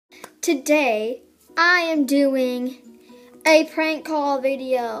Today, I am doing a prank call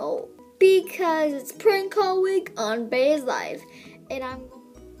video because it's prank call week on Bay's Life. And I'm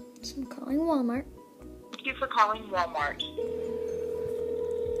calling Walmart. Thank you for calling Walmart.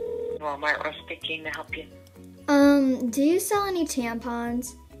 Walmart was speaking to help you. Do you sell any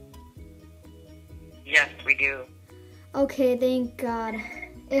tampons? Yes, we do. Okay, thank God.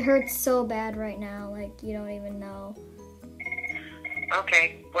 It hurts so bad right now, like you don't even know.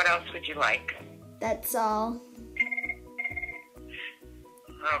 Okay, what else would you like? That's all.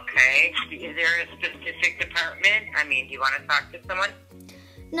 Okay, is there a specific department? Do you want to talk to someone?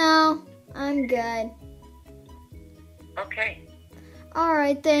 No, I'm good. Okay.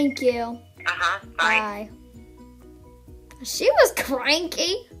 Alright, thank you. Bye. She was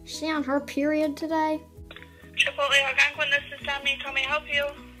cranky. Is she on her period today? Chipotle Algonquin, this is Tommy. How may I help you?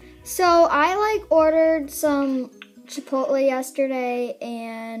 So I ordered some Chipotle yesterday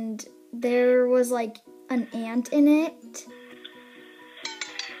and there was an ant in it.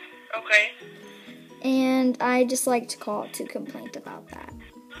 Okay. And I just like to call to complain about that.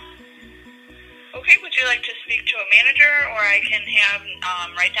 Okay, would you like to speak to a manager or I can have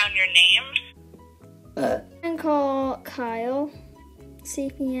write down your name? I'm going to call Kyle, see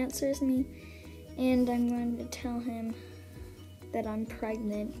if he answers me, and I'm going to tell him that I'm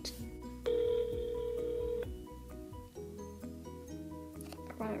pregnant.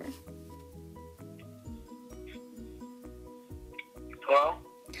 Whatever. Hello?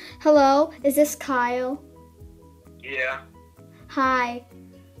 Hello, is this Kyle? Yeah. Hi.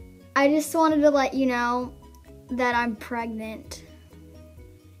 I just wanted to let you know that I'm pregnant.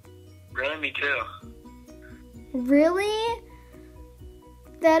 Really? Me too. Really?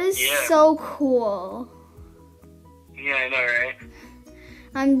 That is Yeah. so cool. Yeah, I know, right?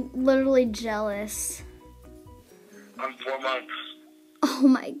 I'm literally jealous. I'm 4 months. Oh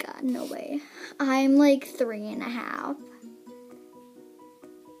my God, no way. I'm 3.5.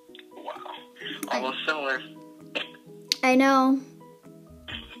 Wow. Almost similar. I know.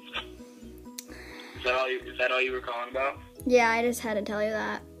 Is that all you were calling about? Yeah, I just had to tell you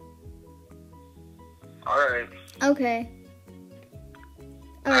that. Alright. Okay.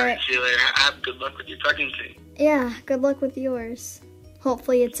 Alright. See you later. Have good luck with your pregnancy. Yeah, good luck with yours.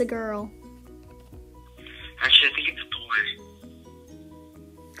 Hopefully it's a girl. Actually, I think it's a boy.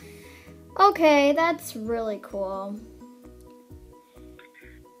 Okay, that's really cool.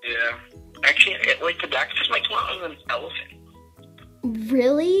 Yeah. Actually, the doctor just might come out with an elephant.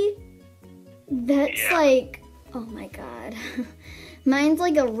 Really? That's Yeah. Oh my God. Mine's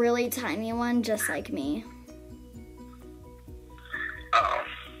a really tiny one, just like me. Oh.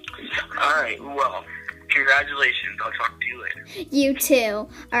 Alright, well, congratulations. I'll talk to you later. You too.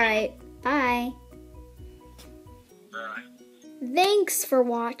 Alright, bye. Bye. Thanks for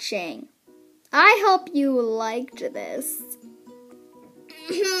watching. I hope you liked this.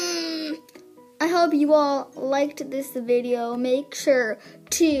 I hope you all liked this video. Make sure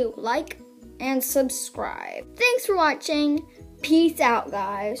to like and subscribe. Thanks for watching. Peace out,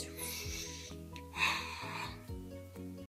 guys.